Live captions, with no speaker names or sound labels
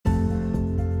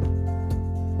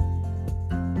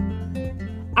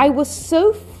I was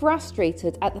so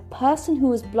frustrated at the person who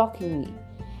was blocking me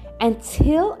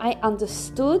until I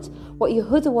understood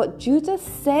what Judah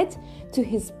said to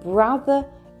his brother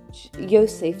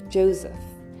Joseph.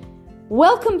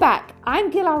 Welcome back. I'm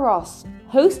Gila Ross,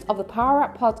 host of the Power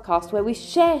Up podcast, where we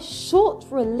share short,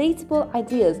 relatable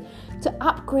ideas to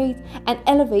upgrade and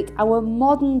elevate our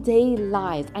modern day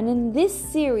lives. And in this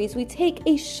series, we take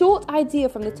a short idea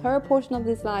from the Torah portion of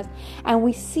this life and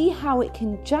we see how it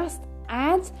can just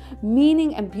add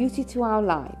meaning and beauty to our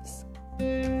lives.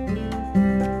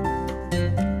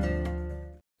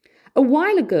 A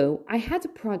while ago, I had a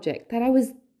project that I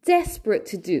was desperate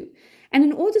to do. And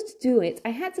in order to do it,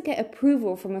 I had to get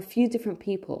approval from a few different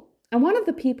people. And one of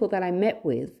the people that I met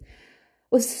with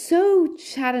was so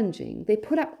challenging. They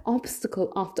put up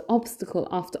obstacle after obstacle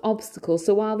after obstacle.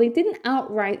 So while they didn't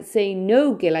outright say,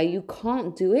 no, Gila, you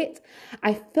can't do it,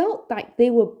 I felt like they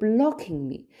were blocking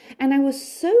me. And I was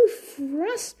so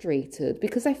frustrated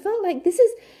because I felt like this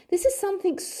is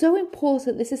something so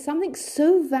important. This is something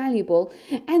so valuable.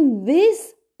 And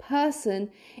this person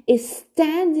is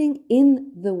standing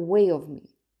in the way of me.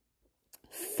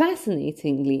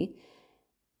 Fascinatingly,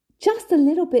 just a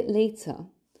little bit later,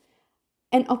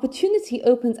 an opportunity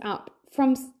opens up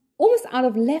from almost out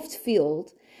of left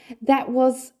field that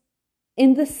was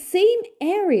in the same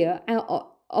area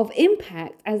of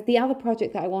impact as the other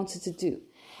project that I wanted to do.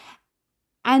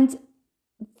 And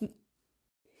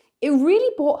it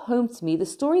really brought home to me the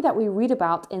story that we read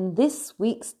about in this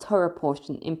week's Torah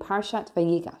portion in Parashat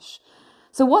Vayigash.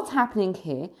 So what's happening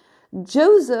here?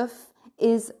 Joseph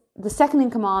is the second in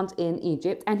command in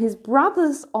Egypt and his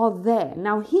brothers are there.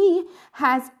 Now he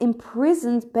has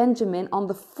imprisoned Benjamin on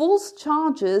the false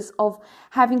charges of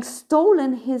having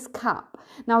stolen his cup.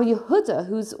 Now Yehuda,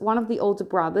 who's one of the older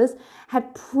brothers,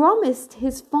 had promised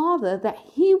his father that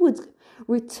he would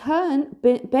return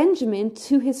Benjamin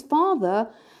to his father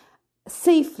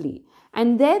safely.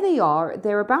 And there they are,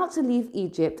 they're about to leave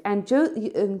Egypt, and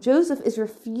Joseph is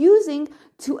refusing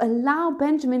to allow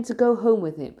Benjamin to go home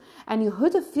with him. And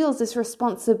Yehuda feels this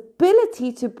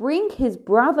responsibility to bring his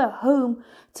brother home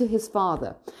to his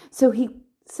father. So he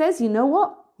says, you know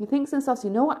what? He thinks to himself, you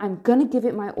know what? I'm going to give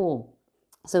it my all.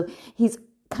 So he's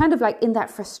kind of like in that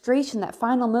frustration, that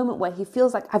final moment where he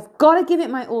feels like, I've got to give it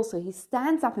my all. So he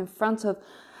stands up in front of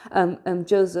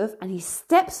Joseph and he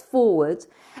steps forward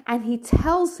and he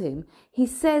tells him, he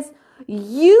says,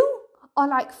 you are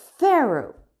like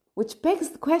Pharaoh, which begs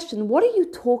the question, what are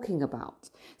you talking about?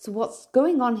 So what's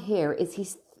going on here is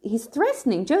he's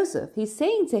threatening Joseph. He's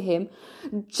saying to him,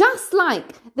 just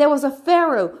like there was a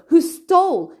Pharaoh who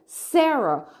stole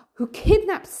Sarah, who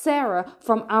kidnapped Sarah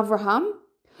from Abraham,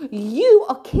 you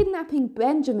are kidnapping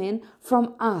Benjamin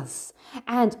from us.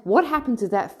 And what happened to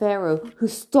that Pharaoh who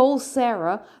stole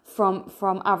Sarah from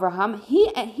Abraham?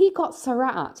 He got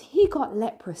Sara'at. He got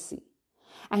leprosy.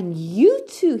 And you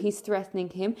too, he's threatening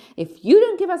him, if you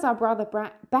don't give us our brother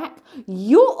back,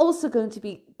 you're also going to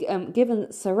be given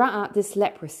Sara'at, this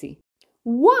leprosy.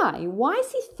 Why? Why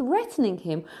is he threatening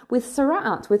him with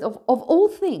Sara'at, of all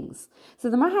things?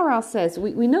 So the Maharal says,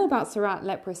 we know about Sara'at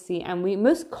leprosy, and we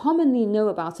most commonly know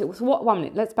about it. So 1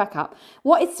 minute, let's back up.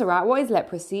 What is Sara'at? What is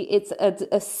leprosy? It's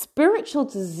a spiritual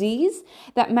disease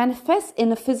that manifests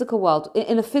in a physical world,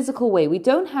 in a physical way. We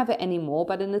don't have it anymore,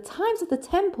 but in the times of the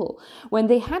temple, when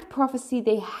they had prophecy,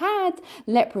 they had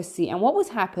leprosy. And what would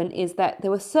happen is that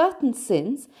there were certain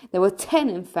sins, there were 10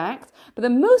 in fact, but the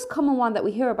most common one that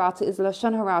we hear about it is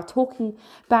Lashon Hara, talking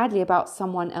badly about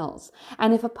someone else.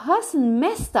 And if a person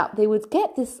messed up, they would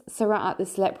get this Sara'at,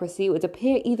 this leprosy. It would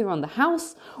appear either on the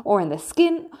house or in their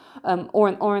skin or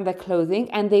in their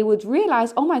clothing. And they would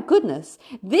realize, oh my goodness,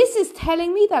 this is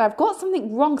telling me that I've got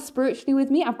something wrong spiritually with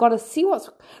me. I've got to see what's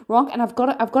wrong and I've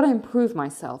got to improve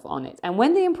myself on it. And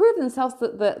when they improve themselves,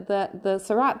 the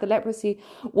Sara'at, the leprosy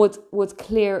would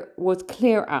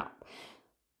clear up.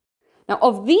 Now,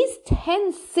 of these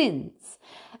 10 sins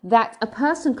that a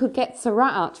person could get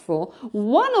Sara'at for,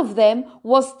 one of them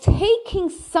was taking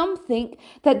something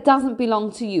that doesn't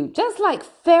belong to you. Just like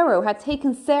Pharaoh had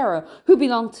taken Sarah, who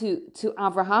belonged to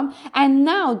Abraham, and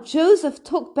now Joseph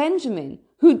took Benjamin,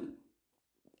 who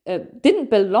didn't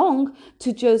belong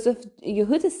to Joseph.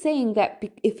 Yehuda is saying that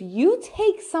if you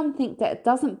take something that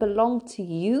doesn't belong to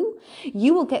you,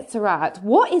 you will get Sara'at.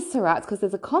 What is Sara'at? Because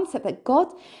there's a concept that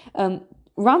God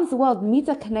runs the world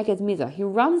midah keneged midah. He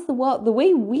runs the world. The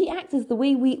way we act is the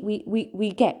way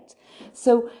we get.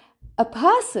 So a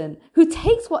person who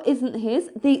takes what isn't his,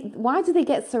 why do they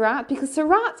get Sara'at? Because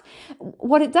Sara'at,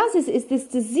 what it does is this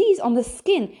disease on the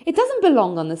skin. It doesn't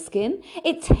belong on the skin.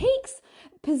 It takes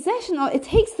possession, or it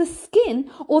takes the skin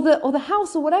or the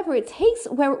house or whatever, it takes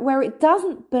where it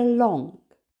doesn't belong.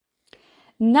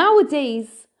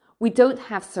 Nowadays, we don't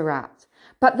have Surat,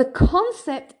 but the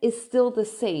concept is still the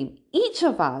same. Each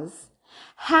of us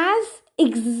has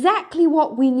exactly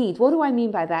what we need. What do I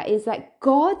mean by that? Is that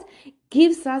God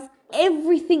gives us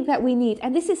everything that we need.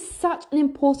 And this is such an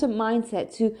important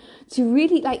mindset to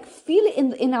really feel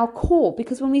it in our core,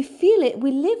 because when we feel it,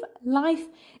 we live life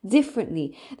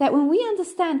differently. That when we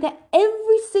understand that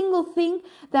every single thing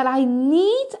that I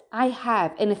need, I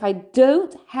have. And if I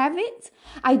don't have it,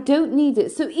 I don't need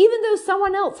it. So even though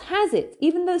someone else has it,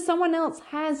 even though someone else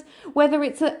has, whether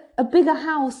it's a bigger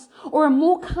house or a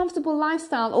more comfortable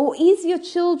lifestyle or easier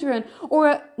children or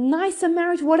a nicer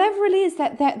marriage, whatever it is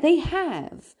that they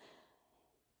have,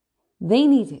 they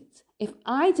need it. If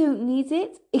I don't need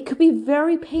it, it could be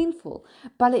very painful,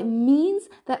 but it means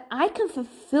that I can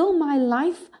fulfill my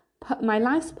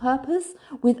life's purpose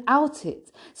without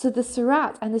it. So the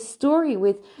Surat and the story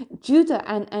with Judah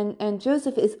and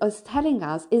Joseph is telling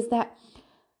us is that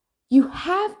you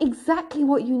have exactly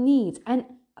what you need, and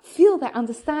feel that,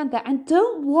 understand that, and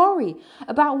don't worry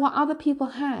about what other people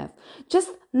have.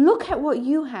 Just look at what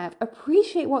you have,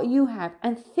 appreciate what you have,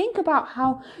 and think about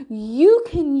how you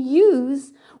can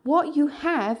use what you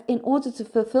have in order to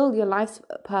fulfill your life's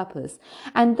purpose.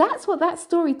 And that's what that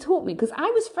story taught me, because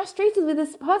I was frustrated with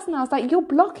this person. I was like, you're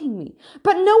blocking me,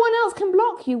 but no one else can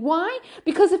block you. Why?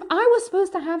 Because if I was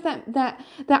supposed to have that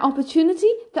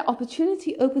opportunity, the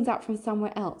opportunity opens up from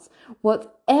somewhere else.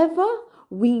 Whatever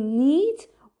we need,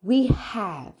 we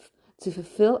have to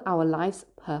fulfill our life's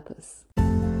purpose.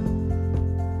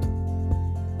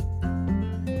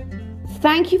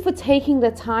 Thank you for taking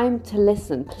the time to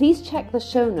listen. Please check the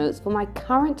show notes for my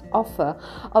current offer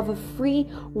of a free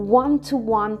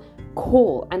one-to-one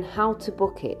call and how to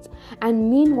book it. And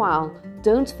meanwhile,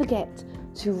 don't forget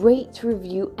to rate,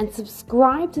 review, and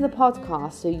subscribe to the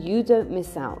podcast so you don't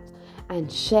miss out.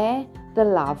 And share the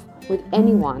love with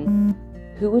anyone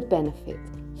who would benefit.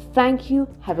 Thank you,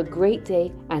 have a great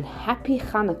day, and happy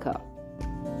Hanukkah.